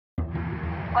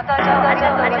ご搭乗ありが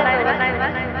とうございま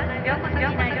す。ようこそ機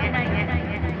内へ。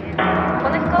こ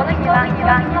の飛行機は2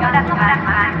番から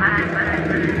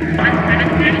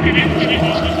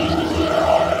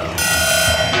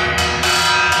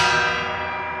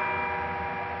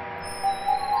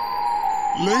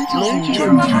Ladies and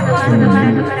gentlemen,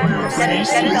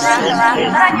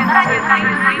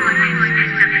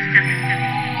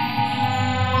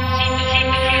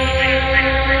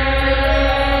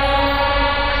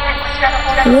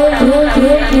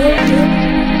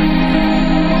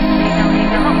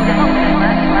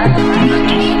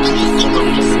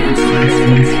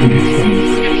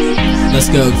 let's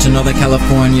go to Northern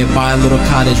California, buy a little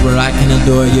cottage where I can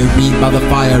adore you, read by the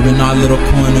fire in our little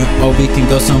corner, or we can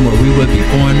go somewhere we would be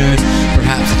foreigners,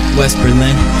 perhaps West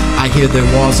Berlin. I hear their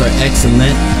walls are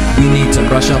excellent. We need to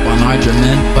brush up on our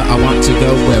German, but I want to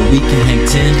go where we can hang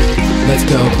tin. Let's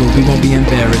go, but we won't be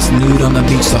embarrassed. Nude on the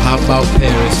beach, so how about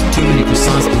Paris? Too many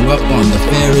croissants grew up on the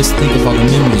Ferris. Think of all the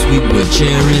memories we would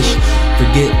cherish.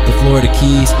 Forget the Florida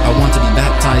Keys. I want to be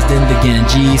baptized in the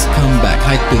Ganges. Come back,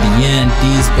 hike through the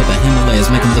Andes, but the Himalayas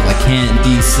make them look like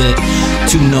candy. Said,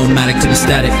 too nomadic to be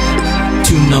static.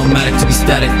 Too nomadic to be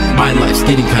static. My life's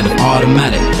getting kind of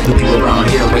automatic. The people around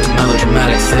here are way too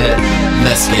melodramatic. Said,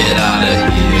 let's get out of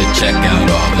here. Check out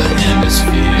all the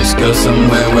hemispheres. Go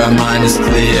somewhere where our mind is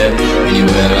clear.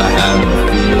 Anywhere I have no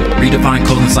fear. Redefine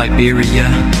cold in Siberia.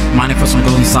 Mining for some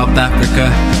gold in South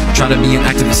Africa. Try to be an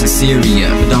activist in Syria,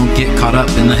 but don't get caught up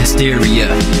in the hysteria.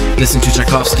 Listen to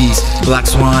Tchaikovsky's Black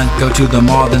Swan. Go to the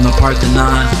mall, then the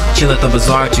Parthenon. Chill at the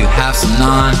bazaar to have some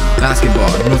non-basketball.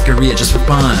 North Korea just for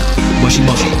fun. Moshi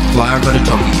Moshi, fly over to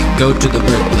Tokyo. Go to the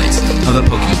birthplace of the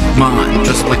Pokemon.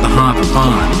 Dress up like the Han for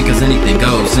fun, because anything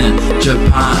goes in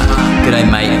Japan. G'day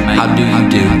mate, how do you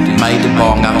do? Made the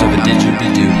bong out of a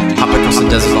didgeridoo. Hop across the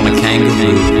desert on a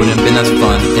kangaroo. Wouldn't have been as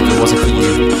fun if it wasn't for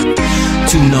you.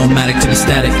 Too nomadic to be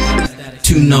static.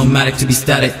 Too nomadic to be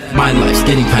static. My life's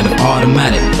getting kind of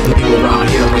automatic. The people around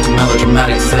here are way too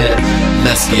melodramatic. Said,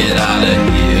 let's get out of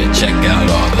here. Check out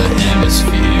all the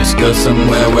hemispheres. Go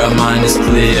somewhere where our mind is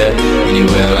clear.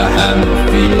 Anywhere I have no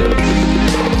fear.